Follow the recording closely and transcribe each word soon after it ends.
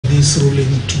this ruling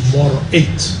tomorrow, 8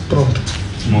 prompt.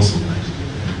 Most of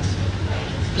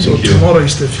So tomorrow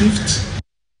is the 5th.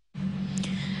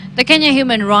 The Kenya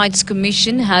Human Rights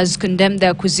Commission has condemned the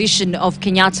acquisition of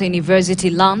Kenyatta University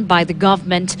land by the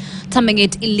government, terming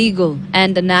it illegal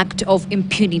and an act of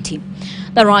impunity.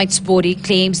 The rights body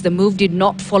claims the move did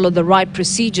not follow the right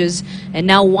procedures and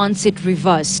now wants it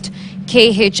reversed.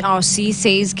 KHRC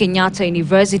says Kenyatta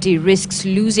University risks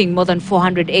losing more than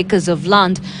 400 acres of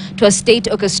land to a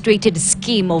state-orchestrated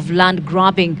scheme of land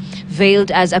grabbing,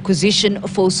 veiled as acquisition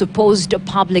for supposed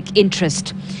public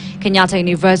interest. Kenyatta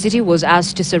University was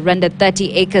asked to surrender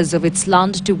 30 acres of its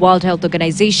land to World Health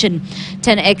Organization,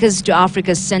 10 acres to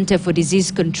Africa's Center for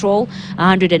Disease Control,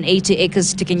 180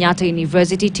 acres to Kenyatta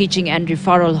University Teaching and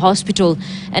Referral Hospital,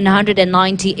 and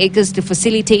 190 acres to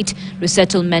facilitate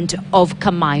resettlement of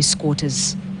Kamai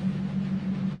squatters.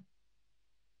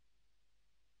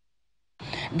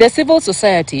 The civil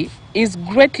society is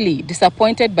greatly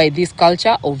disappointed by this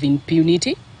culture of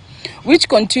impunity, which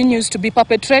continues to be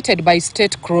perpetrated by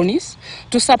state cronies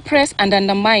to suppress and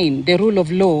undermine the rule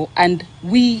of law, and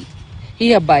we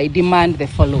hereby demand the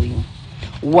following.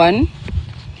 1.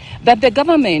 That the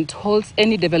government holds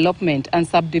any development and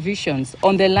subdivisions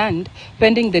on the land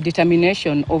pending the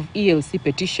determination of ELC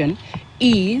petition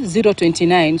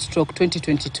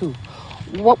E029/2022.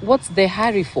 What's the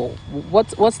hurry for?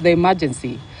 What's the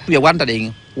emergency? We are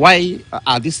wondering why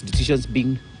are these decisions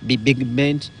being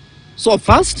made so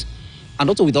fast, and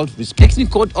also without respecting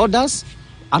court orders,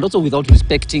 and also without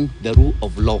respecting the rule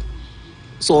of law.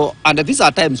 So, and these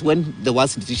are times when the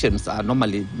worst decisions are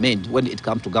normally made when it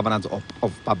comes to governance of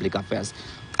public affairs.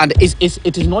 And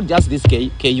it is not just this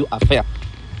KU affair.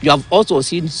 You have also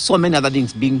seen so many other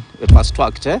things being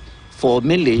fast-tracked for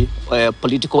mainly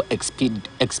political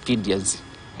expediency.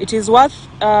 It is worth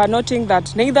noting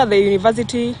that neither the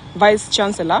University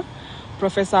Vice-Chancellor,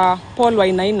 Professor Paul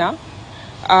Wainaina,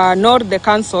 nor the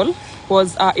Council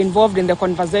was involved in the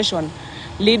conversation,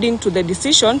 leading to the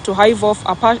decision to hive off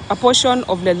a portion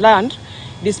of the land,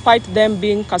 despite them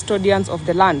being custodians of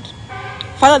the land.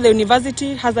 Further, the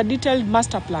university has a detailed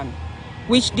master plan,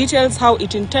 which details how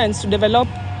it intends to develop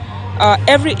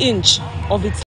every inch of its